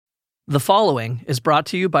The following is brought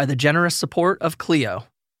to you by the generous support of Clio.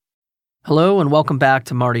 Hello and welcome back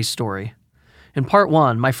to Marty's story. In part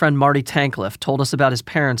 1, my friend Marty Tankleff told us about his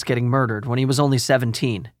parents getting murdered when he was only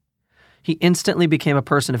 17. He instantly became a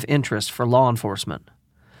person of interest for law enforcement.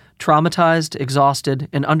 Traumatized, exhausted,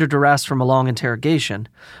 and under duress from a long interrogation,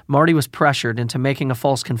 Marty was pressured into making a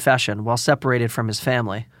false confession while separated from his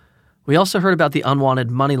family. We also heard about the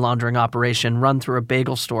unwanted money laundering operation run through a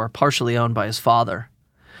bagel store partially owned by his father.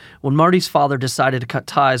 When Marty's father decided to cut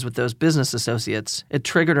ties with those business associates, it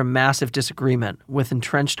triggered a massive disagreement with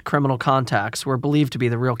entrenched criminal contacts who were believed to be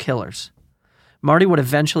the real killers. Marty would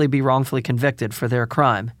eventually be wrongfully convicted for their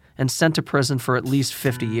crime and sent to prison for at least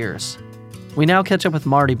 50 years. We now catch up with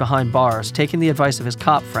Marty behind bars, taking the advice of his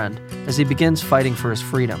cop friend as he begins fighting for his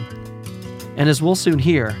freedom. And as we'll soon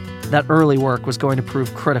hear, that early work was going to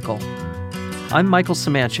prove critical. I'm Michael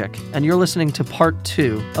Samanchik, and you're listening to part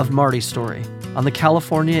 2 of Marty's story on the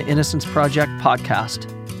California Innocence Project podcast,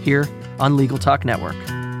 here on Legal Talk Network.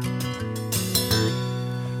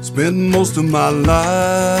 Spent most of my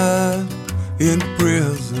life in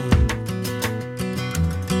prison,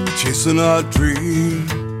 chasing a dream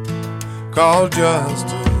called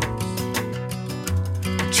justice.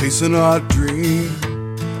 Chasing a dream,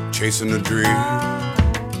 chasing a dream.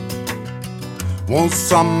 Won't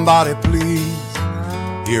somebody please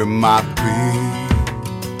hear my plea?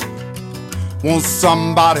 Won't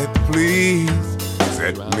somebody please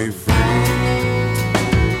set me free?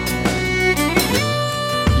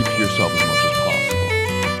 Keep to yourself as much as possible.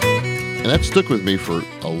 And that stuck with me for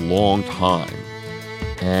a long time.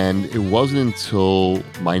 And it wasn't until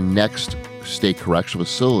my next state correctional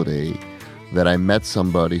facility that I met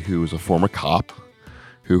somebody who was a former cop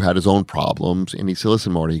who had his own problems. And he said,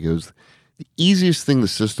 listen, Marty, he goes, the easiest thing the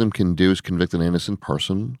system can do is convict an innocent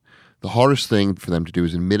person. The hardest thing for them to do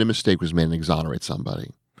is admit a mistake was made and exonerate somebody.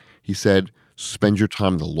 He said, spend your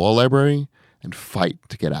time in the law library and fight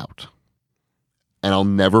to get out. And I'll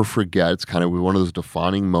never forget, it's kind of one of those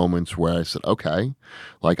defining moments where I said, okay,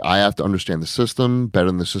 like I have to understand the system better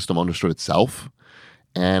than the system understood itself.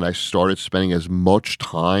 And I started spending as much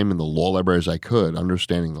time in the law library as I could,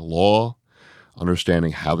 understanding the law,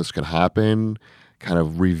 understanding how this could happen, kind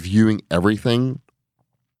of reviewing everything.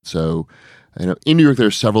 So, in New York, there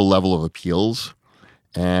are several levels of appeals,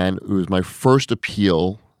 and it was my first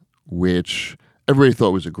appeal, which everybody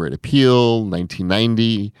thought was a great appeal.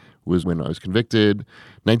 1990 was when I was convicted.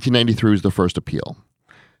 1993 was the first appeal.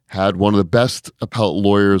 Had one of the best appellate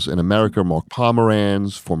lawyers in America, Mark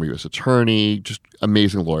Pomeranz, former U.S. attorney, just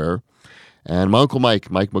amazing lawyer. And my uncle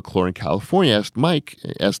Mike McClure in California, asked Mark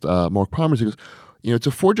Pomeranz, he goes, it's a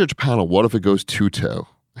 4-judge panel. What if it goes 2-2?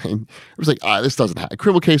 And it was like, this doesn't happen.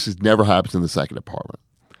 Criminal cases never happens in the second department.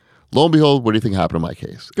 Lo and behold, what do you think happened in my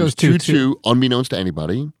case? It was 2-2, unbeknownst to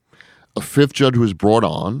anybody. A 5th judge who was brought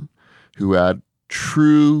on, who had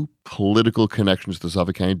true political connections to the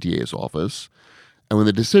Suffolk County DA's office. And when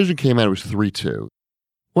the decision came out, it was 3-2.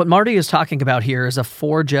 What Marty is talking about here is a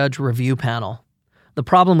 4-judge review panel. The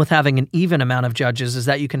problem with having an even amount of judges is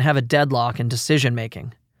that you can have a deadlock in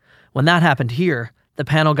decision-making. When that happened here, the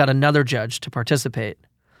panel got another judge to participate.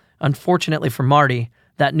 Unfortunately for Marty,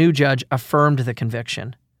 that new judge affirmed the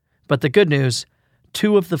conviction. But the good news,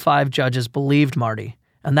 2 of the 5 judges believed Marty,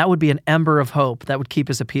 and that would be an ember of hope that would keep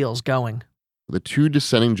his appeals going. The 2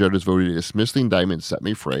 dissenting judges voted to dismiss the indictment and set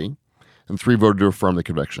me free, and 3 voted to affirm the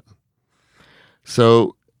conviction.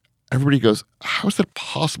 So everybody goes, how is that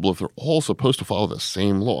possible if they're all supposed to follow the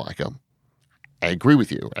same law? I go, I agree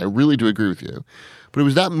with you. I really do agree with you. But it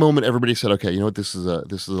was that moment everybody said, okay, you know what, this is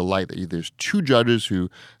a light. There's 2 judges who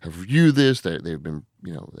have reviewed this. They've been,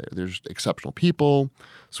 there's exceptional people.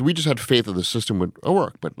 So we just had faith that the system would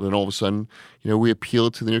work. But then all of a sudden, we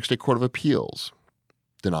appealed to the New York State Court of Appeals.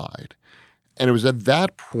 Denied. And it was at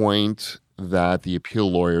that point that the appeal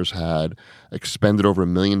lawyers had expended over $1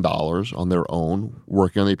 million on their own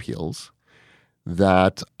working on the appeals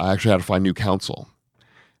that I actually had to find new counsel.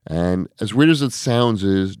 And as weird as it sounds,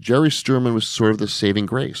 is Jerry Sturman was sort of the saving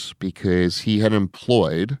grace because he had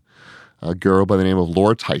employed a girl by the name of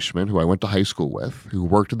Laura Teichman, who I went to high school with, who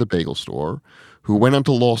worked at the bagel store, who went on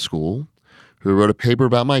to law school, who wrote a paper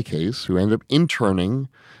about my case, who ended up interning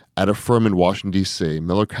at a firm in Washington, D.C.,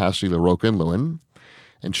 Miller, Cassidy, LaRocca, and Lewin.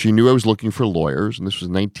 And she knew I was looking for lawyers, and this was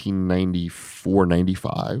 1994,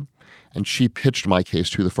 95. And she pitched my case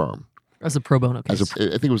to the firm. As a pro bono case. I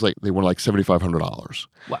think it was they wanted $7,500.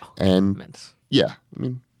 Wow. And immense. Yeah,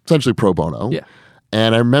 essentially pro bono. Yeah.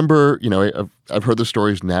 And I remember, I've heard the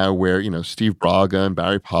stories now where, Steve Braga and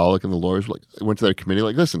Barry Pollock and the lawyers went to their committee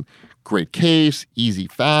listen, great case, easy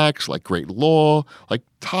facts, great law,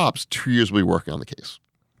 tops 2 years we'll be working on the case.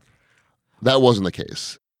 That wasn't the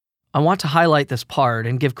case. I want to highlight this part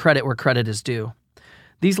and give credit where credit is due.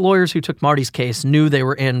 These lawyers who took Marty's case knew they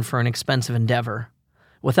were in for an expensive endeavor.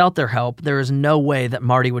 Without their help, there is no way that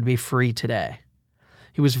Marty would be free today.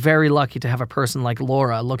 He was very lucky to have a person like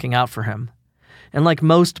Laura looking out for him. And like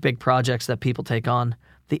most big projects that people take on,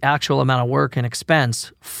 the actual amount of work and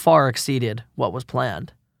expense far exceeded what was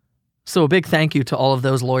planned. So a big thank you to all of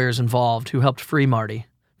those lawyers involved who helped free Marty,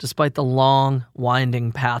 despite the long,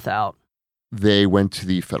 winding path out. They went to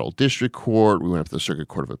the federal district court. We went up to the Circuit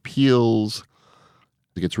Court of Appeals.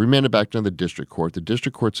 It gets remanded back down to the district court. The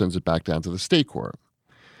district court sends it back down to the state court.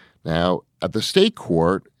 Now, at the state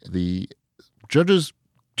court, the judge's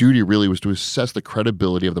duty really was to assess the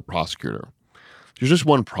credibility of the prosecutor. There's just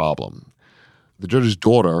one problem. The judge's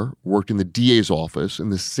daughter worked in the DA's office in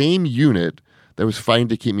the same unit that was fighting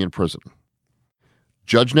to keep me in prison.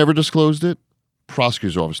 Judge never disclosed it.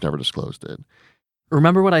 Prosecutor's office never disclosed it.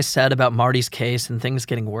 Remember what I said about Marty's case and things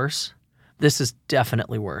getting worse? This is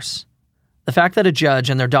definitely worse. The fact that a judge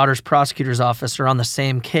and their daughter's prosecutor's office are on the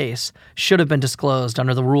same case should have been disclosed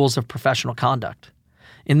under the rules of professional conduct.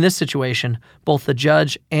 In this situation, both the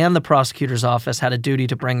judge and the prosecutor's office had a duty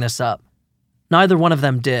to bring this up. Neither one of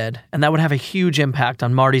them did, and that would have a huge impact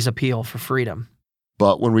on Marty's appeal for freedom.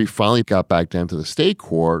 But when we finally got back down to the state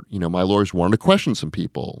court, my lawyers wanted to question some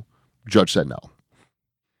people. Judge said no.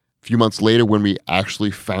 A few months later, when we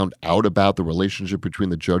actually found out about the relationship between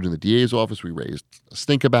the judge and the DA's office, we raised a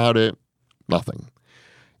stink about it. Nothing.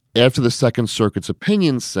 After the Second Circuit's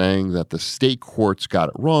opinion saying that the state courts got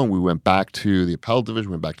it wrong, we went back to the appellate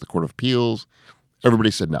division, went back to the Court of Appeals.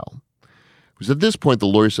 Everybody said no. It was at this point the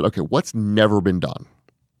lawyer said, okay, what's never been done?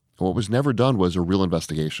 And what was never done was a real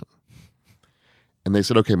investigation. And they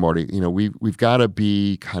said, okay, Marty, we've got to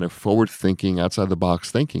be kind of forward-thinking,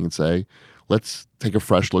 outside-the-box thinking and say, let's take a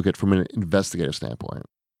fresh look at it from an investigative standpoint.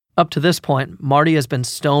 Up to this point, Marty has been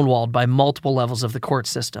stonewalled by multiple levels of the court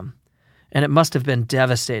system, and it must have been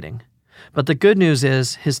devastating. But the good news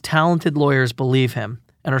is his talented lawyers believe him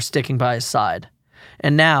and are sticking by his side.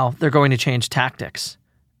 And now they're going to change tactics.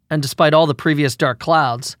 And despite all the previous dark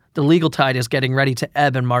clouds, the legal tide is getting ready to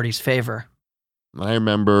ebb in Marty's favor. I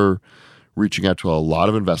remember reaching out to a lot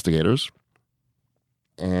of investigators,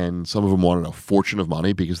 and some of them wanted a fortune of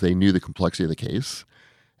money because they knew the complexity of the case.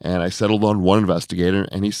 And I settled on one investigator,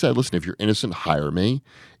 and he said, listen, if you're innocent, hire me.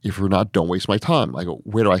 If you're not, don't waste my time. I go,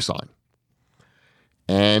 where do I sign?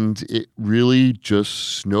 And it really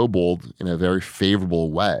just snowballed in a very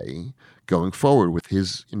favorable way going forward with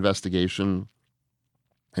his investigation.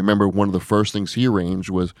 I remember one of the first things he arranged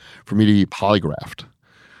was for me to be polygraphed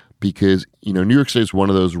because, New York State is one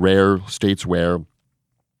of those rare states where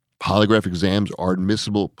polygraph exams are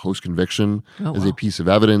admissible post-conviction as a piece of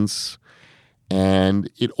evidence. And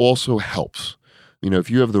it also helps. If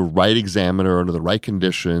you have the right examiner under the right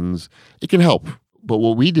conditions, it can help. But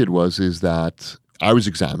what we did is that I was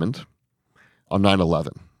examined on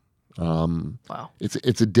 9/11. Wow.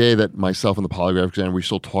 It's a day that myself and the polygraph examiner, we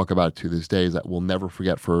still talk about it to this day, that we'll never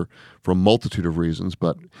forget for a multitude of reasons.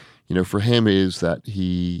 But, for him is that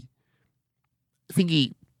I think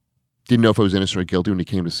he didn't know if I was innocent or guilty when he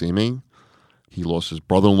came to see me. He lost his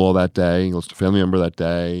brother-in-law that day. He lost a family member that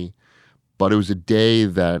day. But it was a day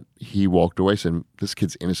that he walked away saying, this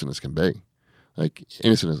kid's innocent as can be. Like,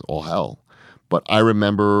 innocent as all hell. But I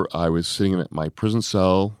remember I was sitting in my prison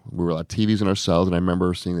cell. We were allowed TVs in our cells, and I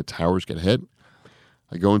remember seeing the towers get hit.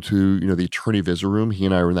 I go into, the attorney visitor room. He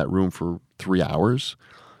and I were in that room for 3 hours.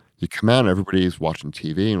 You come out, and everybody's watching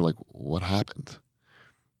TV, and we're like, what happened?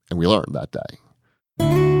 And we learned that day.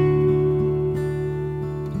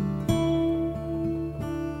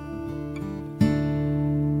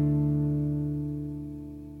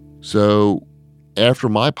 So after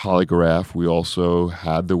my polygraph, we also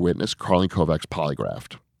had the witness, Carlene Kovacs,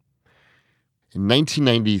 polygraphed. In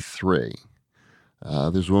 1993,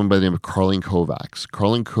 there's a woman by the name of Carlene Kovacs.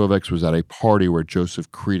 Carlene Kovacs was at a party where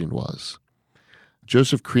Joseph Creedon was.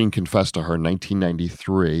 Joseph Creedon confessed to her in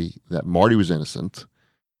 1993 that Marty was innocent.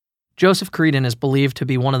 Joseph Creedon is believed to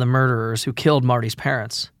be one of the murderers who killed Marty's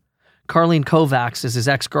parents. Carlene Kovacs is his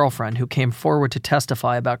ex-girlfriend who came forward to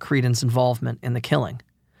testify about Creedon's involvement in the killing.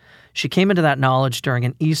 She came into that knowledge during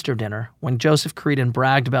an Easter dinner when Joseph Creedon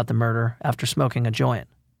bragged about the murder after smoking a joint.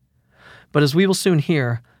 But as we will soon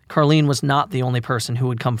hear, Carlene was not the only person who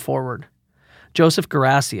would come forward. Joseph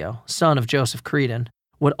Garasio, son of Joseph Creedon,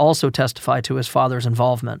 would also testify to his father's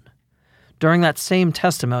involvement. During that same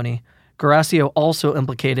testimony, Garasio also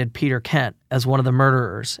implicated Peter Kent as one of the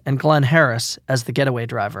murderers and Glenn Harris as the getaway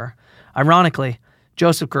driver. Ironically,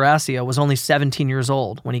 Joseph Garasio was only 17 years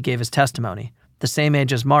old when he gave his testimony, the same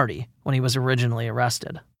age as Marty when he was originally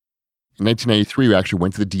arrested. In 1993, we actually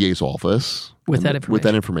went to the DA's office. With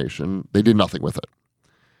that information. They did nothing with it.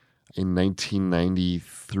 In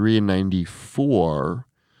 1993 and 94,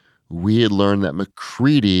 we had learned that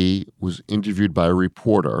McCready was interviewed by a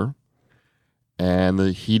reporter, and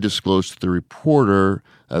that he disclosed to the reporter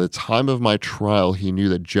at the time of my trial, he knew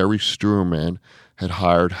that Jerry Sturman had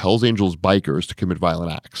hired Hells Angels bikers to commit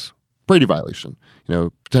violent acts. Brady violation,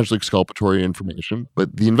 potentially exculpatory information.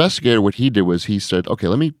 But the investigator, what he did was he said, okay,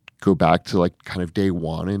 let me go back to like kind of day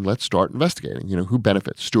one and let's start investigating. Who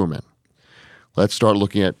benefits? Sturman. Let's start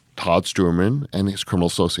looking at Todd Sturman and his criminal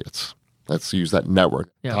associates. Let's use that network.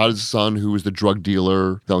 Yeah. Todd's son, who was the drug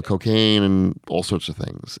dealer, selling cocaine and all sorts of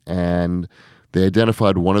things. And they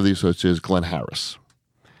identified one of the associates, Glenn Harris.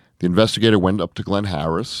 The investigator went up to Glenn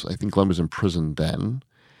Harris. I think Glenn was in prison then.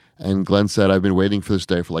 And Glenn said, I've been waiting for this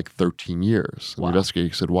day for like 13 years. And the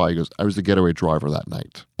investigator said, why? He goes, I was the getaway driver that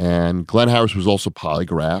night. And Glenn Harris was also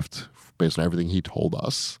polygraphed based on everything he told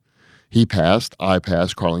us. He passed, I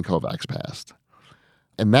passed, Carlene Kovacs passed.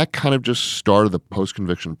 And that kind of just started the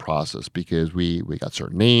post-conviction process because we got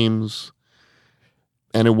certain names.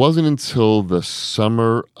 And it wasn't until the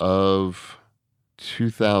summer of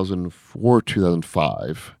 2004,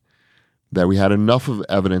 2005 that we had enough of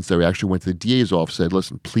evidence that we actually went to the DA's office and said,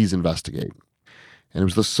 listen, please investigate. And it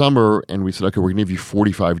was the summer, and we said, okay, we're going to give you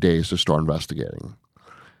 45 days to start investigating.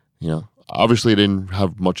 Obviously I didn't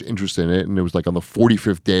have much interest in it, and it was like on the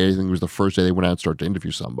 45th day, I think it was the first day they went out and started to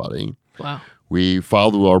interview somebody. Wow. We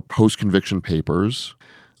filed our post-conviction papers.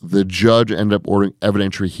 The judge ended up ordering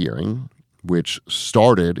evidentiary hearing, which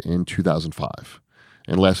started in 2005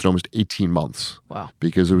 and lasted almost 18 months. Wow.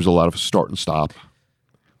 Because there was a lot of start and stop.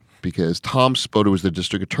 Because Tom Spota was the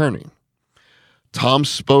district attorney. Tom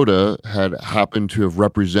Spota had happened to have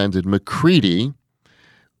represented McCready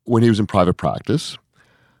when he was in private practice.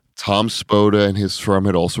 Tom Spota and his firm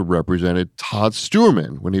had also represented Todd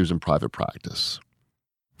Sturman when he was in private practice.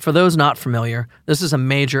 For those not familiar, this is a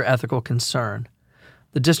major ethical concern.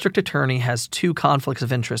 The district attorney has two conflicts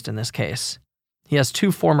of interest in this case. He has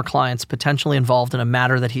two former clients potentially involved in a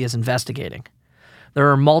matter that he is investigating. There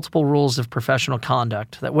are multiple rules of professional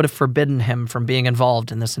conduct that would have forbidden him from being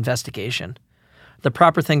involved in this investigation. The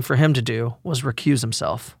proper thing for him to do was recuse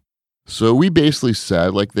himself. So we basically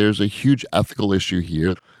said, there's a huge ethical issue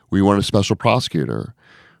here. We want a special prosecutor.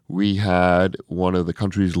 We had one of the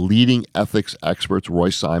country's leading ethics experts, Roy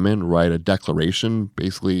Simon, write a declaration,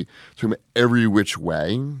 basically talking about every which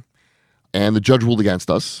way. And the judge ruled against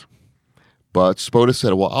us. But Spota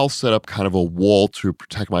said, well, I'll set up kind of a wall to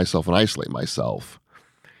protect myself and isolate myself.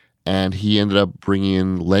 And he ended up bringing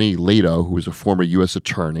in Lenny Lato, who was a former U.S.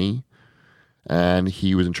 attorney, and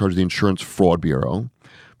he was in charge of the Insurance Fraud Bureau.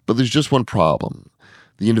 But there's just one problem.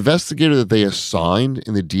 The investigator that they assigned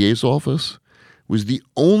in the DA's office was the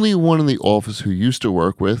only one in the office who used to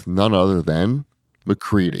work with none other than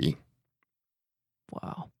McCready.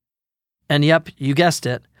 Wow. And yep, you guessed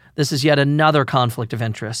it. This is yet another conflict of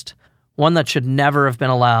interest, one that should never have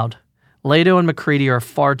been allowed. Lato and McCready are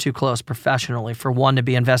far too close professionally for one to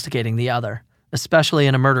be investigating the other, especially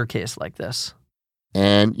in a murder case like this.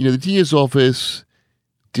 And, the DA's office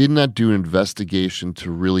did not do an investigation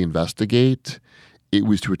to really investigate. It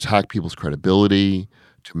was to attack people's credibility,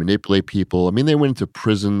 to manipulate people. They went into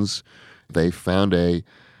prisons. They found a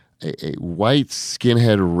white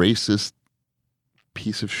skinhead racist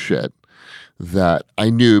piece of shit that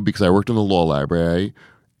I knew because I worked in the law library.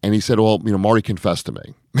 And he said, well, Marty confessed to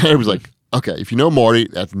me. And I was like, okay, if you know Marty,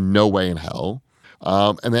 that's no way in hell.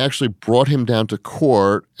 And they actually brought him down to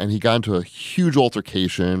court, and he got into a huge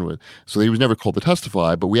altercation. So he was never called to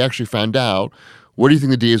testify, but we actually found out, what do you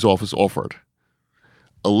think the DA's office offered?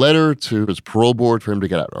 A letter to his parole board for him to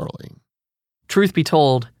get out early. Truth be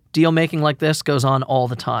told, deal-making like this goes on all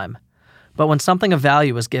the time. But when something of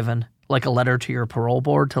value is given, like a letter to your parole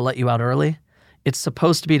board to let you out early, it's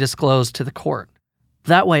supposed to be disclosed to the court.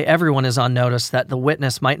 That way, everyone is on notice that the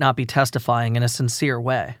witness might not be testifying in a sincere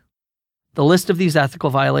way. The list of these ethical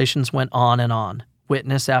violations went on and on,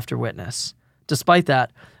 witness after witness. Despite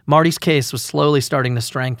that, Marty's case was slowly starting to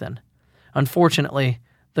strengthen. Unfortunately,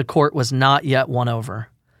 the court was not yet won over,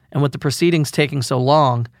 and with the proceedings taking so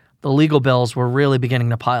long, the legal bills were really beginning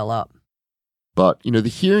to pile up. But, the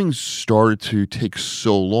hearings started to take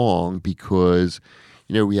so long because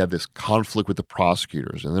we had this conflict with the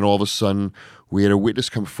prosecutors. And then all of a sudden, we had a witness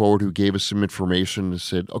come forward who gave us some information and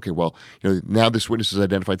said, okay, well, now this witness has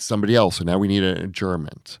identified somebody else, and now we need an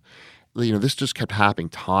adjournment. This just kept happening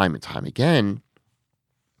time and time again.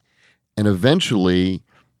 And eventually,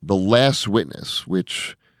 the last witness,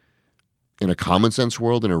 which in a common sense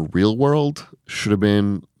world, in a real world, should have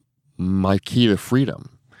been my key to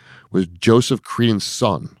freedom, was Joseph Creedon's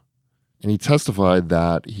son. And he testified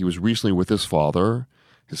that he was recently with his father.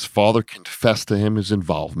 His father confessed to him his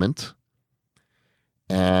involvement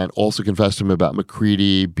and also confessed to him about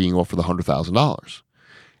McCready being offered the $100,000.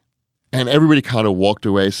 And everybody kind of walked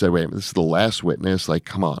away, said, wait, this is the last witness. Like,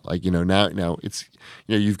 come on. Like, now it's,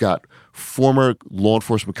 you've got former law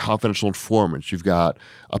enforcement confidential informants. You've got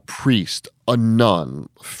a priest, a nun,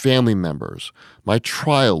 family members, my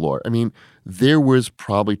trial lawyer. I mean, there was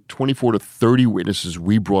probably 24 to 30 witnesses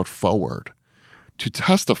we brought forward to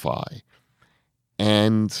testify.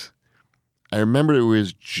 And I remember it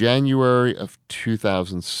was January of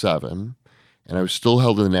 2007, and I was still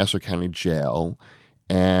held in the Nassau County Jail.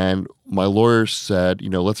 And my lawyer said,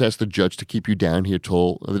 let's ask the judge to keep you down here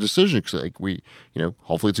till the decision. Like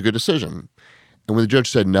hopefully it's a good decision. And when the judge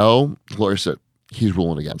said no, the lawyer said, he's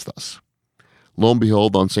ruling against us. Lo and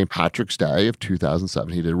behold, on St. Patrick's Day of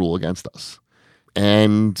 2007, he did rule against us.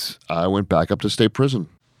 And I went back up to state prison.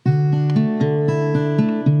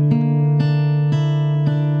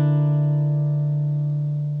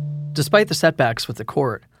 Despite the setbacks with the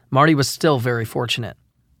court, Marty was still very fortunate.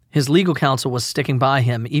 His legal counsel was sticking by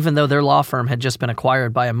him, even though their law firm had just been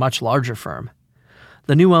acquired by a much larger firm.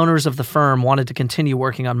 The new owners of the firm wanted to continue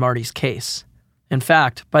working on Marty's case. In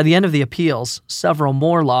fact, by the end of the appeals, several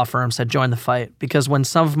more law firms had joined the fight because when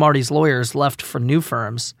some of Marty's lawyers left for new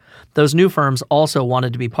firms, those new firms also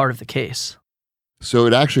wanted to be part of the case. So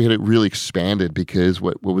it actually had really expanded because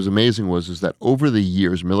what was amazing is that over the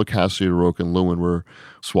years, Miller, Cassidy, Roque, and Lewin were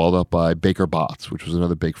swallowed up by Baker Botts, which was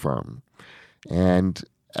another big firm. And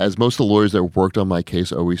as most of the lawyers that worked on my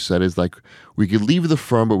case always said, is like, we could leave the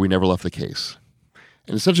firm, but we never left the case.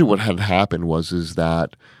 And essentially what had happened is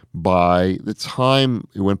that by the time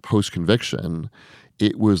it went post-conviction,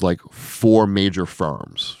 it was like 4 major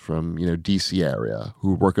firms from, D.C. area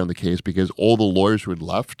who were working on the case because all the lawyers who had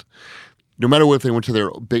left, no matter what, if they went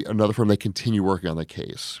to another firm, they continued working on the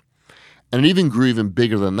case. And it even grew even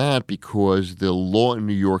bigger than that because the law in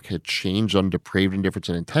New York had changed on depraved, indifference,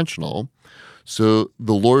 and intentional. So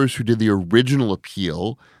the lawyers who did the original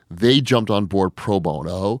appeal, they jumped on board pro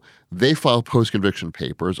bono. They filed post-conviction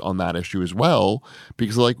papers on that issue as well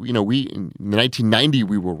because, we in 1990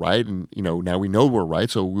 we were right, and now we know we're right,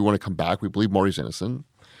 so we want to come back. We believe Marty's innocent.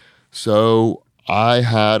 So I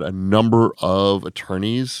had a number of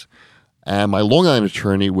attorneys, and my Long Island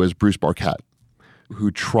attorney was Bruce Barquette,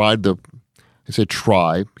 who tried I say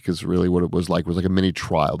try because really what it was like a mini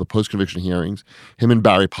trial, the post-conviction hearings, him and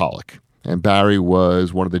Barry Pollock. And Barry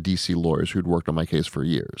was one of the D.C. lawyers who'd worked on my case for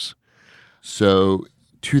years. So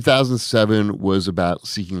 2007 was about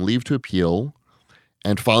seeking leave to appeal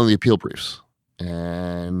and filing the appeal briefs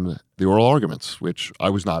and the oral arguments, which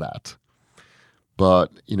I was not at.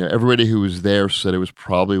 But, everybody who was there said it was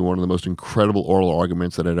probably one of the most incredible oral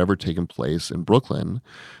arguments that had ever taken place in Brooklyn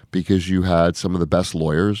because you had some of the best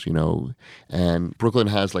lawyers, and Brooklyn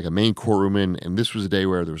has like a main courtroom and this was a day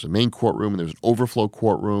where there was a main courtroom and there was an overflow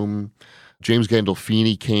courtroom. James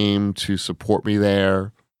Gandolfini came to support me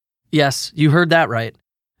there. Yes, you heard that right.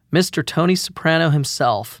 Mr. Tony Soprano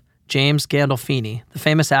himself, James Gandolfini, the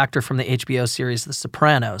famous actor from the HBO series The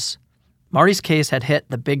Sopranos. Marty's case had hit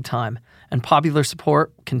the big time, and popular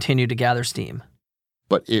support continued to gather steam.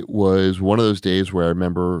 But it was one of those days where I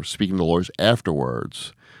remember speaking to lawyers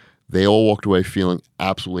afterwards. They all walked away feeling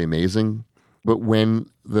absolutely amazing. But when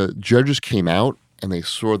the judges came out and they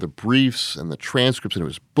saw the briefs and the transcripts, and it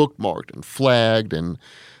was bookmarked and flagged, and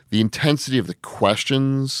the intensity of the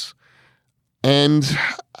questions, and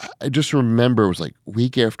I just remember it was like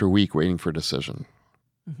week after week waiting for a decision.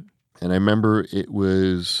 Mm-hmm. And I remember it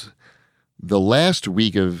was the last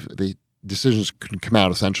week of the decisions couldn't come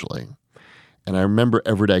out, essentially. And I remember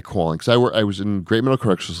every day calling, because I was in Great Middle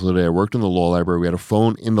Correctional Facility. I worked in the law library. We had a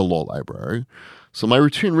phone in the law library. So my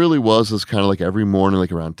routine really was kind of like every morning,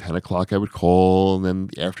 like around 10 o'clock I would call, and then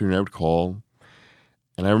the afternoon I would call.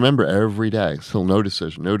 And I remember every day, still no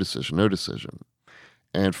decision, no decision, no decision.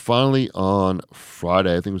 And finally on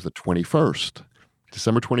Friday, I think it was the 21st,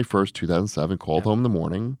 December 21st, 2007, called home in the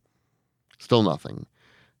morning, still nothing.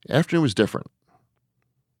 The afternoon was different.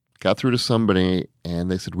 Got through to somebody,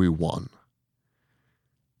 and they said, we won.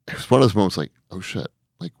 It was one of those moments like, oh shit,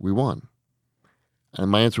 like we won.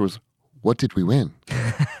 And my answer was, what did we win?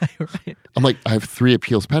 Right. I'm like, I have 3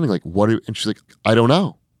 appeals pending. Like, what? And she's like, I don't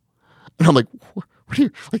know. And I'm like, what do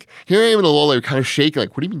you, like, here I am in the law library kind of shaking.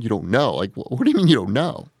 Like, what do you mean you don't know? Like, what do you mean you don't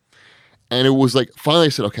know? And it was like, finally I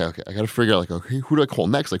said, okay, I got to figure out, like, okay, who do I call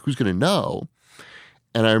next? Like, who's going to know?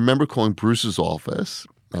 And I remember calling Bruce's office,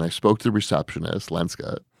 and I spoke to the receptionist,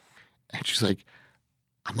 Lenska, and she's like,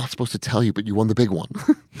 I'm not supposed to tell you, but you won the big one.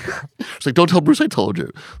 She's like, don't tell Bruce I told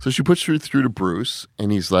you. So she puts her through to Bruce,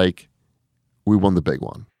 and he's like, we won the big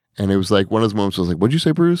one. And it was like one of those moments I was like, what'd you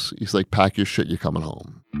say, Bruce? He's like, pack your shit, you're coming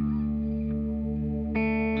home.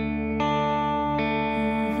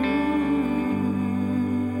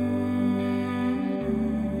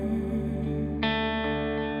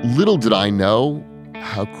 Little did I know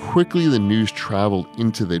how quickly the news traveled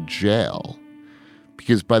into the jail,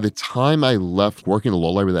 because by the time I left working in the law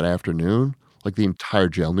library that afternoon, like the entire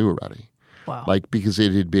jail knew already. Wow. Like, because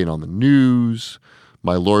it had been on the news,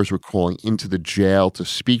 my lawyers were calling into the jail to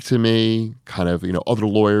speak to me, kind of, other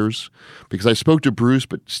lawyers, because I spoke to Bruce,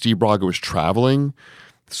 but Steve Braga was traveling.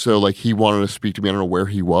 So like he wanted to speak to me. I don't know where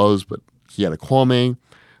he was, but he had to call me,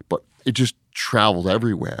 but it just traveled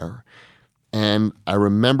everywhere. And I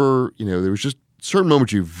remember, there was just certain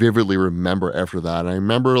moments you vividly remember after that. And I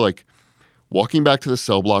remember like walking back to the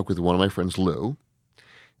cell block with one of my friends, Lou,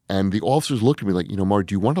 and the officers looked at me like, Marty,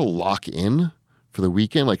 do you want to lock in for the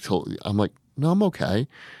weekend? I'm like, no, I'm okay.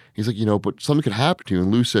 He's like, but something could happen to you.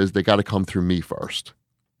 And Lou says, they got to come through me first.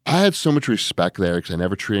 I had so much respect there because I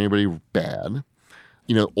never treated anybody bad.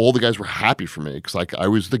 All the guys were happy for me because like I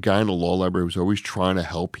was the guy in the law library who was always trying to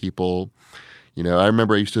help people. I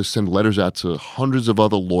remember I used to send letters out to hundreds of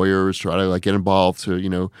other lawyers, try to like get involved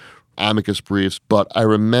to, amicus briefs. But I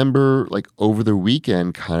remember like over the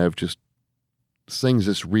weekend kind of just saying, is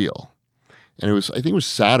this real? And I think it was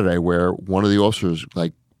Saturday where one of the officers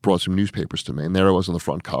like brought some newspapers to me, and there I was on the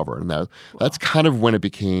front cover. And that's kind of when it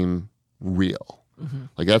became real. Mm-hmm.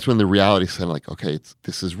 Like that's when the reality set like, okay,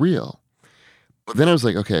 this is real. But then I was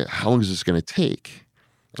like, okay, how long is this going to take?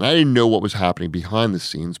 And I didn't know what was happening behind the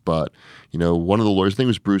scenes, but, one of the lawyers, I think it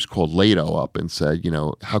was Bruce, called Lato up and said,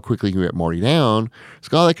 how quickly can we get Marty down? It's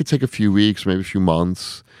like, that could take a few weeks, maybe a few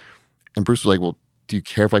months. And Bruce was like, well, do you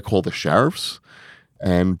care if I call the sheriffs?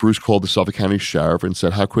 And Bruce called the Suffolk County Sheriff and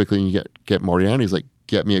said, how quickly can you get Marty down? He's like,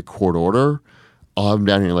 get me a court order. I'll have him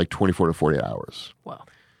down here in like 24 to 48 hours. Wow.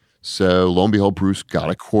 So lo and behold, Bruce got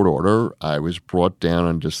a court order. I was brought down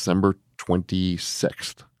on December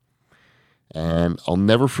 26th. And I'll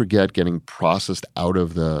never forget getting processed out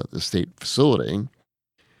of the state facility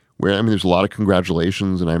where, there's a lot of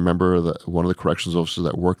congratulations. And I remember one of the corrections officers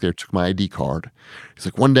that worked there took my ID card. He's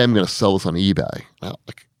like, one day I'm going to sell this on eBay. Now,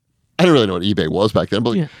 like, I didn't really know what eBay was back then,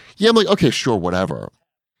 but I'm like, okay, sure, whatever.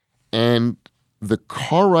 And the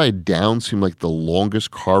car ride down seemed like the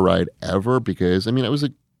longest car ride ever because, it's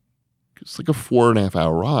like a 4.5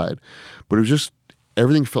 hour ride, but it was just,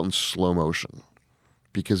 everything felt in slow motion.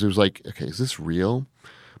 Because it was like, okay, is this real?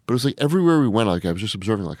 But it was like everywhere we went, like I was just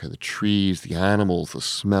observing like the trees, the animals, the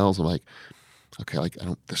smells. I'm like, okay, like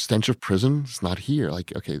the stench of prison is not here.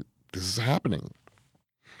 Like, okay, this is happening.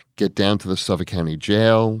 Get down to the Suffolk County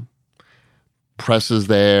Jail, press is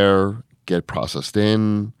there, get processed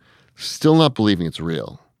in, still not believing it's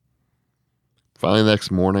real. Finally, the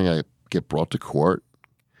next morning, I get brought to court,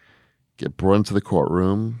 get brought into the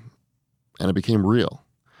courtroom, and it became real.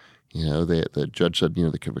 The judge said,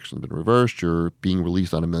 the conviction's been reversed. You're being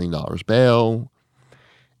released on $1 million bail.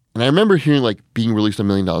 And I remember hearing like being released on $1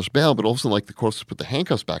 million bail, but all of a sudden like the court put the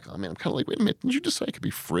handcuffs back on me. I'm kind of like, wait a minute, didn't you just say I could be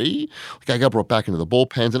free? Like I got brought back into the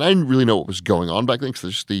bullpens, and I didn't really know what was going on back then because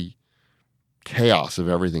there's just the chaos of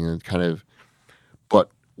everything and kind of. But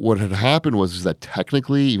what had happened was that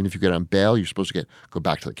technically, even if you get on bail, you're supposed to go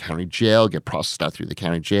back to the county jail, get processed out through the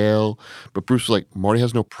county jail. But Bruce was like, Marty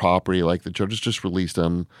has no property. Like the judges just released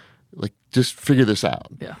him. Like, just figure this out.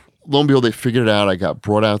 Yeah. Lo and behold, they figured it out. I got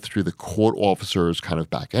brought out through the court officer's kind of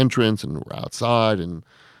back entrance, and we're outside, and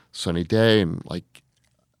sunny day, and like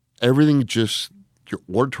everything just, your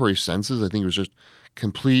auditory senses, I think it was just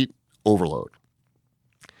complete overload.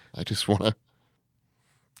 I just want to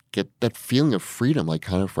get that feeling of freedom, like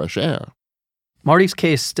kind of fresh air. Marty's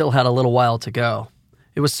case still had a little while to go.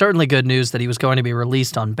 It was certainly good news that he was going to be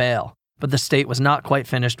released on bail, but the state was not quite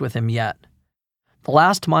finished with him yet. The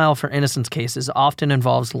last mile for innocence cases often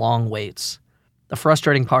involves long waits. The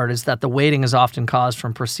frustrating part is that the waiting is often caused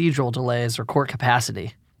from procedural delays or court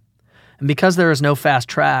capacity. And because there is no fast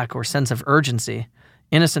track or sense of urgency,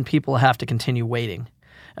 innocent people have to continue waiting.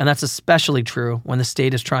 And that's especially true when the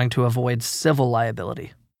state is trying to avoid civil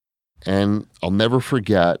liability. And I'll never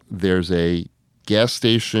forget, there's a gas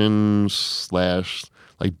station /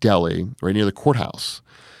 like deli right near the courthouse.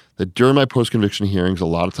 That during my post-conviction hearings, a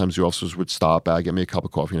lot of times the officers would stop by, get me a cup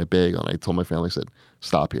of coffee and a bagel. And I told my family, I said,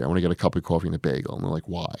 stop here. I want to get a cup of coffee and a bagel. And they're like,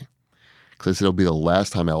 why? Because I said, it'll be the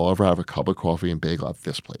last time I'll ever have a cup of coffee and bagel at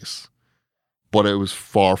this place. But it was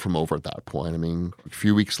far from over at that point. A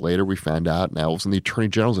few weeks later, we found out now all of a sudden the Attorney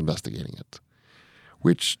General's investigating it,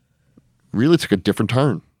 which really took a different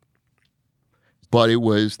turn. But it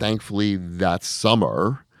was thankfully that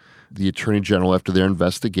summer, the Attorney General, after their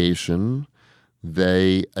investigation,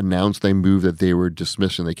 they announced they moved that they were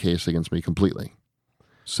dismissing the case against me completely.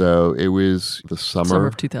 So it was the summer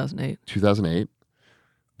of 2008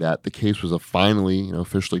 that the case was finally,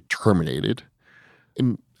 officially terminated.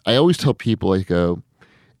 And I always tell people, I go,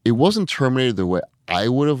 it wasn't terminated the way I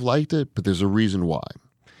would have liked it, but there's a reason why.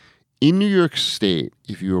 In New York State,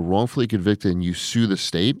 if you were wrongfully convicted and you sue the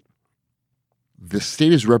state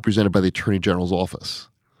is represented by the Attorney General's office.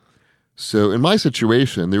 So in my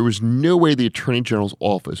situation, there was no way the Attorney General's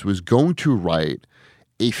office was going to write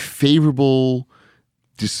a favorable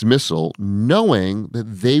dismissal knowing that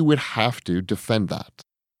they would have to defend that.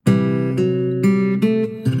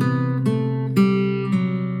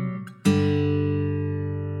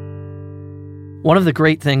 One of the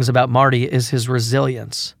great things about Marty is his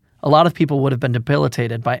resilience. A lot of people would have been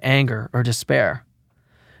debilitated by anger or despair.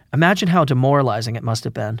 Imagine how demoralizing it must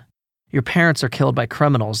have been. Your parents are killed by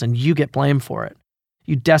criminals and you get blamed for it.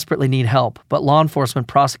 You desperately need help, but law enforcement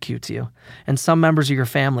prosecutes you, and some members of your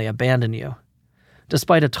family abandon you.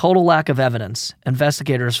 Despite a total lack of evidence,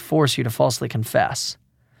 investigators force you to falsely confess.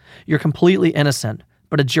 You're completely innocent,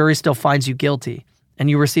 but a jury still finds you guilty, and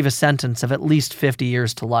you receive a sentence of at least 50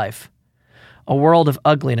 years to life. A world of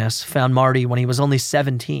ugliness found Marty when he was only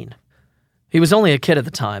 17. He was only a kid at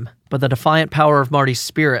the time, but the defiant power of Marty's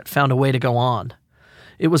spirit found a way to go on.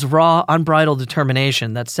 It was raw, unbridled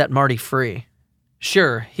determination that set Marty free.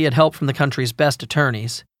 Sure, he had help from the country's best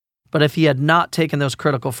attorneys, but if he had not taken those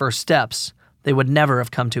critical first steps, they would never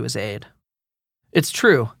have come to his aid. It's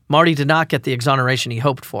true, Marty did not get the exoneration he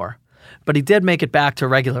hoped for, but he did make it back to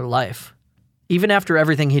regular life. Even after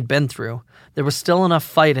everything he'd been through, there was still enough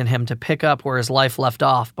fight in him to pick up where his life left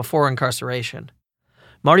off before incarceration.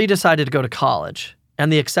 Marty decided to go to college,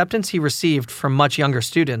 and the acceptance he received from much younger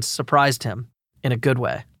students surprised him in a good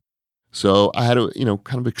way. So I had to,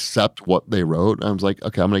 kind of accept what they wrote. I was like,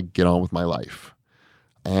 okay, I'm going to get on with my life.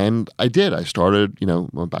 And I did. I started,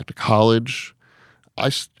 went back to college.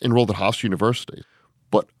 I enrolled at Hofstra University.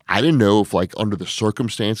 But I didn't know if, under the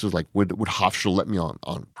circumstances, would Hofstra let me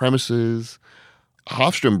on premises?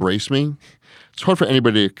 Hofstra embraced me. It's hard for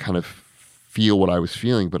anybody to kind of feel what I was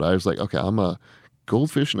feeling, but I was like, okay, I'm a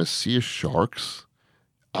goldfish in a sea of sharks.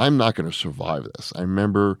 I'm not going to survive this. I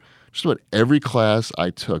remember just about every class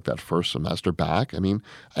I took that first semester back. I had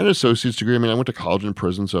an associate's degree. I went to college in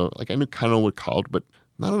prison, so I knew kind of what college, but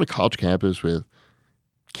not on a college campus with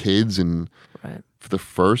kids. And right. For the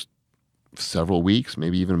first several weeks,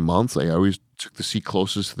 maybe even months, I always took the seat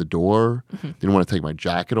closest to the door. Mm-hmm. Didn't want to take my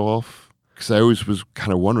jacket off. Because I always was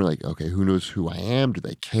kind of wondering, okay, who knows who I am? Do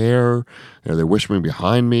they care? Are they whispering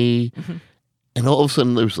behind me? Mm-hmm. And all of a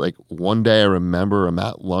sudden, there was one day I remember I'm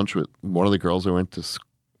at lunch with one of the girls I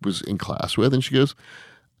was in class with, and she goes,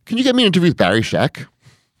 "Can you get me an interview with Barry Scheck?"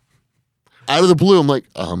 Out of the blue, I'm like,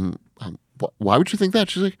 why would you think that?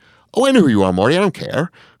 She's like, "Oh, I know who you are, Marty. I don't care."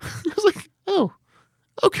 I was like, "Oh,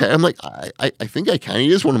 okay." I'm like, I think I can.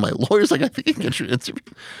 He is one of my lawyers. I think I can get you an interview.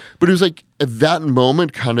 But it was at that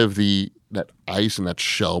moment, kind of that ice and that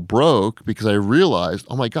shell broke, because I realized,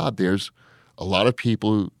 oh my God, there's a lot of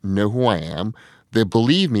people who know who I am. They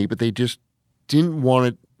believe me, but they just didn't want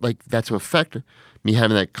it that to affect me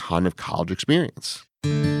having that kind of college experience.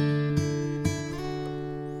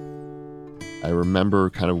 I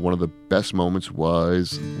remember kind of one of the best moments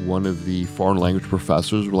was one of the foreign language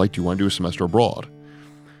professors were like, "Do you want to do a semester abroad?"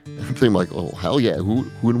 And I'm thinking oh, hell yeah, who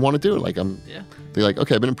wouldn't want to do it? They're like,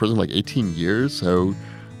 okay, I've been in prison 18 years, so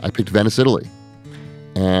I picked Venice, Italy.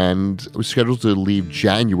 And I was scheduled to leave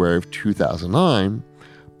January of 2009,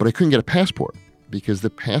 but I couldn't get a passport because the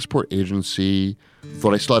passport agency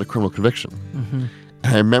thought I still had a criminal conviction. Mm-hmm.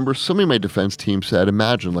 And I remember somebody in my defense team said,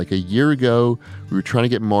 imagine, a year ago, we were trying to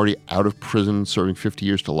get Marty out of prison, serving 50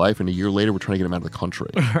 years to life, and a year later, we're trying to get him out of the country.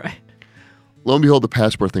 Right. Lo and behold, the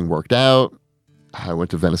passport thing worked out. I went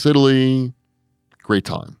to Venice, Italy. Great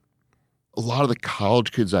time. A lot of the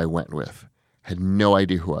college kids I went with had no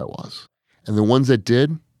idea who I was. And the ones that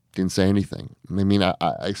didn't say anything.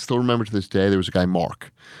 I still remember to this day, there was a guy,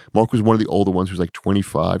 Mark. Mark was one of the older ones who was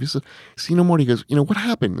 25. He said, Marty, he goes, what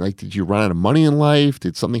happened? Did you run out of money in life?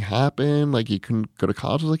 Did something happen? You couldn't go to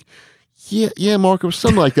college? I was like, yeah, Mark, it was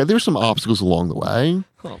something like that. There were some obstacles along the way.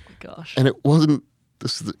 Oh my gosh. And it wasn't,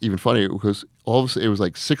 this is even funny, because all of a sudden, it was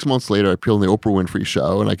 6 months later, I appeared on the Oprah Winfrey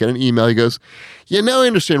Show, and I get an email. He goes, yeah, now I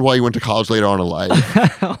understand why you went to college later on in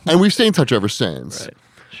life. And we've stayed in touch ever since. Right,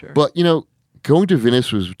 sure. But, going to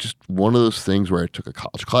Venice was just one of those things where I took a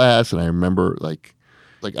college class, and I remember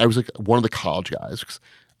I was one of the college guys.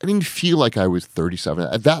 I didn't feel like I was 37.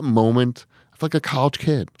 At that moment, I felt like a college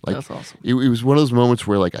kid. Like, That's awesome. It was one of those moments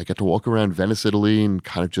where like I got to walk around Venice, Italy, and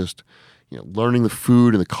kind of just, learning the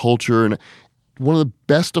food and the culture. And one of the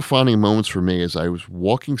best defining moments for me is I was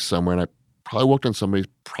walking somewhere, and I probably walked on somebody's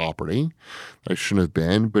property that I shouldn't have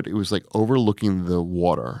been, but it was like overlooking the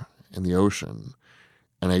water and the ocean.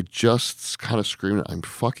 And I just kind of screamed, I'm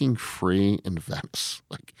fucking free in Venice.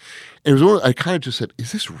 Like, it was I kind of just said,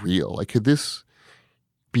 is this real? Like, could this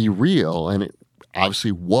be real? And it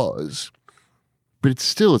obviously was. But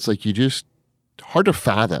it's like hard to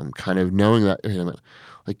fathom kind of knowing that,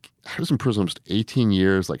 like, I was in prison almost 18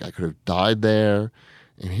 years. Like, I could have died there.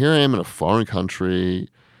 And here I am in a foreign country,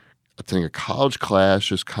 attending a college class,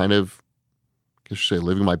 just kind of, I should say,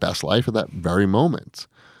 living my best life at that very moment.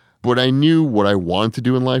 But I knew what I wanted to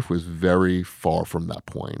do in life was very far from that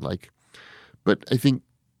point. But I think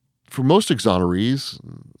for most exonerees,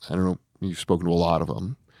 I don't know, you've spoken to a lot of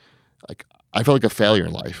them, like, I felt like a failure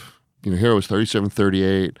in life. Here I was 37,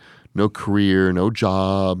 38, no career, no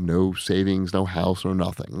job, no savings, no house, no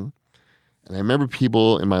nothing. And I remember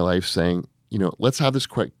people in my life saying, let's have this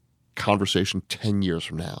quick conversation 10 years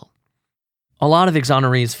from now. A lot of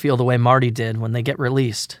exonerees feel the way Marty did when they get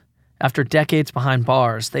released. After decades behind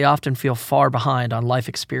bars, they often feel far behind on life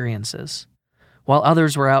experiences. While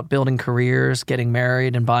others were out building careers, getting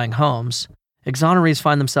married, and buying homes, exonerees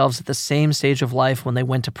find themselves at the same stage of life when they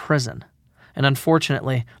went to prison. And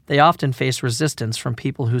unfortunately, they often face resistance from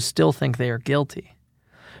people who still think they are guilty.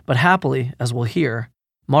 But happily, as we'll hear,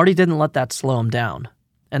 Marty didn't let that slow him down.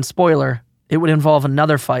 And spoiler, it would involve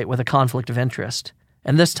another fight with a conflict of interest.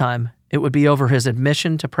 And this time, it would be over his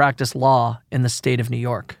admission to practice law in the state of New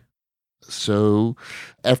York. So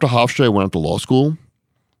after Hofstra, I went up to law school.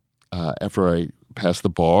 After I passed the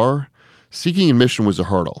bar, seeking admission was a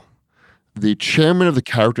hurdle. The chairman of the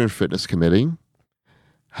Character and Fitness Committee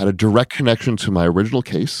had a direct connection to my original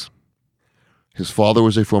case. His father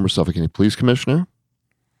was a former Suffolk County Police Commissioner,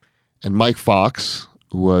 and Mike Fox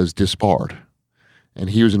was disbarred, and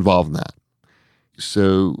he was involved in that.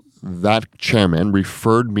 So that chairman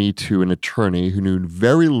referred me to an attorney who knew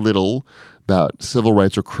very little about civil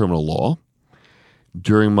rights or criminal law.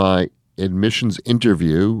 During my admissions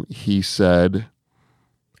interview, he said,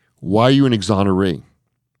 "Why are you an exoneree?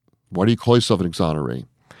 Why do you call yourself an exoneree?"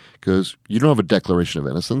 Because you don't have a declaration of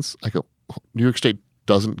innocence. I go, New York State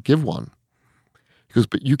doesn't give one. He goes,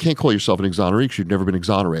 but you can't call yourself an exoneree because you've never been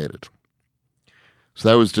exonerated. So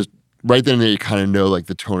that was just right then and there, you kind of know like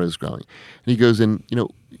the tone is growing. And he goes, and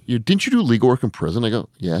didn't you do legal work in prison? I go,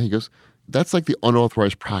 yeah. He goes, that's like the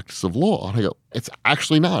unauthorized practice of law. And I go, it's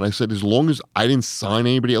actually not. I said, as long as I didn't sign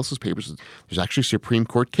anybody else's papers, there's actually Supreme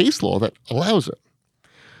Court case law that allows it.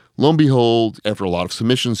 Lo and behold, after a lot of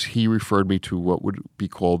submissions, he referred me to what would be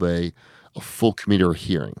called a full committee or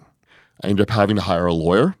hearing. I ended up having to hire a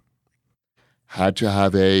lawyer, had to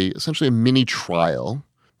have essentially a mini trial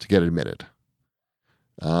to get admitted.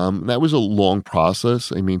 That was a long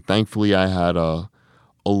process. I mean, thankfully, I had a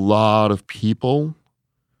lot of people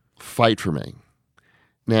fight for me.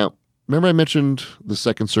 Now, remember I mentioned the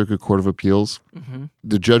Second Circuit Court of Appeals? Mm-hmm.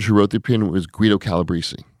 The judge who wrote the opinion was Guido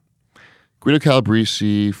Calabresi. Guido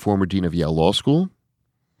Calabresi, former dean of Yale Law School.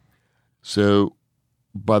 So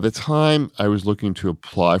by the time I was looking to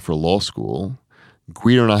apply for law school,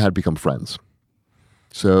 Guido and I had become friends.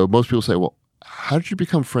 So most people say, well, how did you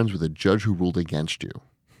become friends with a judge who ruled against you?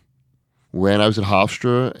 When I was at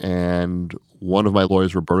Hofstra and one of my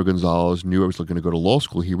lawyers, Roberto Gonzalez, knew I was looking to go to law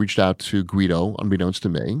school, he reached out to Guido, unbeknownst to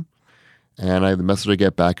me. And the message I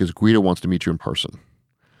get back is, Guido wants to meet you in person.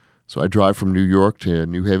 So I drive from New York to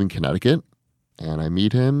New Haven, Connecticut, and I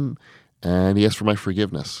meet him, and he asks for my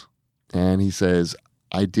forgiveness. And he says,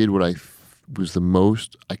 I did what was the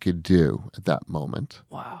most I could do at that moment.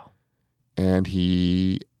 Wow. And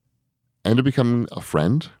he ended up becoming a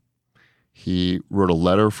friend. He wrote a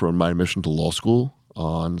letter for my admission to law school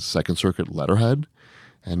on Second Circuit letterhead.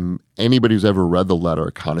 And anybody who's ever read the letter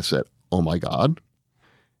kind of said, oh my God.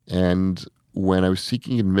 And when I was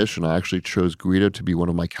seeking admission, I actually chose Guido to be one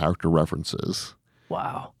of my character references.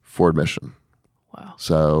 Wow. For admission. Wow.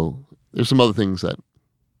 So there's some other things that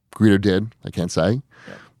Guido did, I can't say.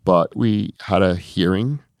 Yeah. But we had a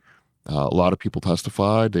hearing. A lot of people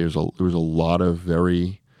testified. There was a lot of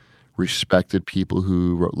very respected people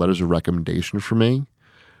who wrote letters of recommendation for me.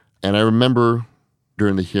 And I remember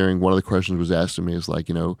during the hearing, one of the questions was asked to me is like,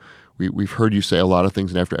 we've heard you say a lot of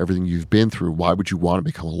things, and after everything you've been through, why would you want to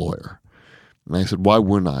become a lawyer? And I said, why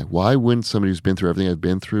wouldn't I? Why wouldn't somebody who's been through everything I've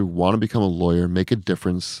been through want to become a lawyer, make a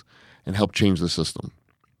difference, and help change the system?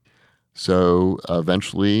 So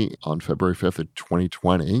eventually, on February 5th of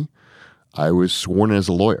 2020, I was sworn in as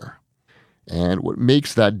a lawyer. And what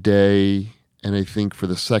makes that day, and I think for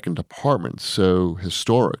the second department, so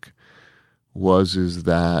historic is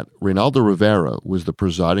that Reynaldo Rivera was the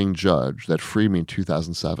presiding judge that freed me in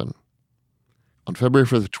 2007. On February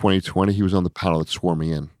 5th of 2020, he was on the panel that swore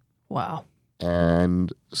me in. Wow.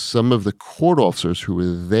 And some of the court officers who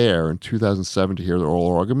were there in 2007 to hear the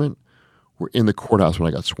oral argument were in the courthouse when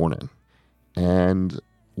I got sworn in. And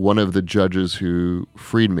one of the judges who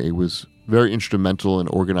freed me was very instrumental in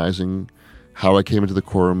organizing how I came into the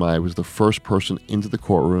courtroom. I was the first person into the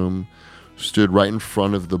courtroom, stood right in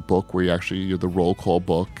front of the book where the roll call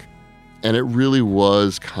book. And it really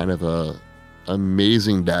was kind of a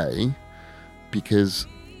amazing day because,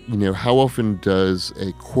 how often does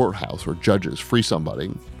a courthouse or judges free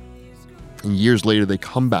somebody and years later they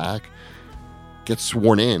come back, get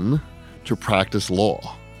sworn in to practice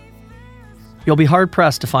law? You'll be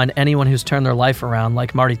hard-pressed to find anyone who's turned their life around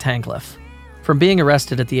like Marty Tankleff. From being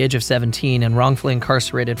arrested at the age of 17 and wrongfully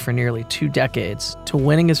incarcerated for nearly 2 decades, to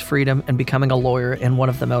winning his freedom and becoming a lawyer in one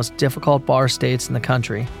of the most difficult bar states in the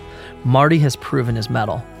country, Marty has proven his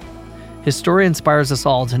mettle. His story inspires us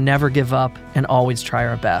all to never give up and always try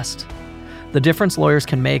our best. The difference lawyers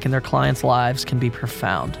can make in their clients' lives can be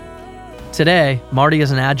profound. Today, Marty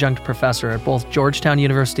is an adjunct professor at both Georgetown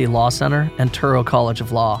University Law Center and Touro College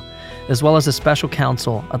of Law, as well as a special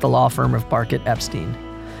counsel at the law firm of Barkett Epstein.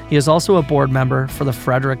 He is also a board member for the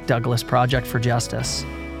Frederick Douglass Project for Justice.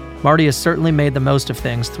 Marty has certainly made the most of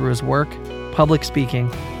things through his work, public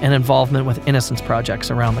speaking, and involvement with innocence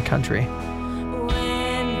projects around the country.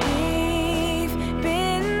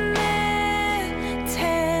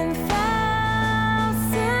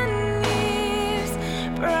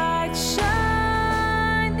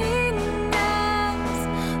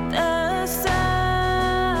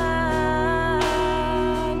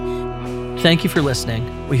 Thank you for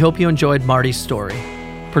listening. We hope you enjoyed Marty's story.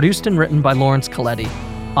 Produced and written by Lawrence Coletti.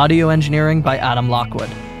 Audio engineering by Adam Lockwood.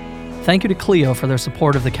 Thank you to Clio for their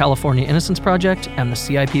support of the California Innocence Project and the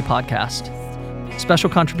CIP podcast. Special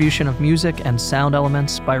contribution of music and sound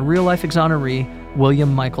elements by real-life exoneree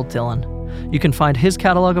William Michael Dillon. You can find his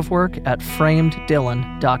catalog of work at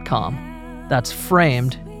frameddillon.com. That's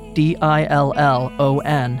framed, DILLON.com.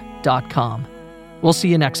 We'll see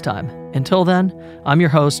you next time. Until then, I'm your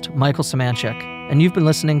host, Michael Samanchik, and you've been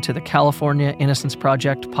listening to the California Innocence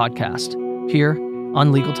Project podcast, here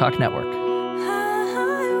on Legal Talk Network.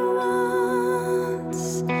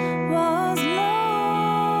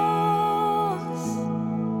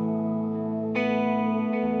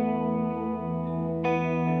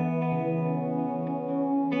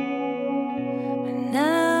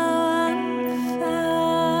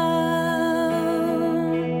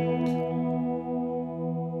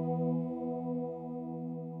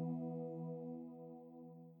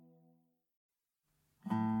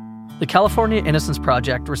 The California Innocence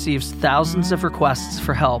Project receives thousands of requests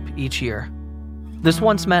for help each year. This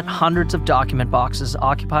once meant hundreds of document boxes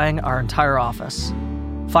occupying our entire office.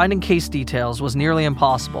 Finding case details was nearly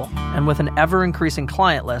impossible, and with an ever-increasing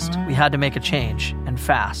client list, we had to make a change, and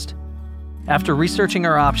fast. After researching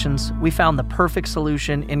our options, we found the perfect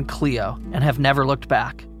solution in Clio and have never looked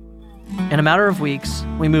back. In a matter of weeks,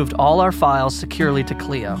 we moved all our files securely to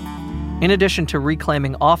Clio. In addition to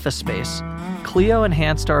reclaiming office space, Clio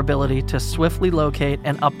enhanced our ability to swiftly locate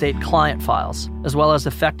and update client files, as well as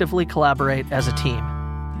effectively collaborate as a team.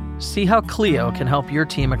 See how Clio can help your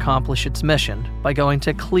team accomplish its mission by going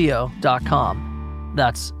to Clio.com.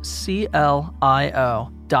 That's CLIO.com.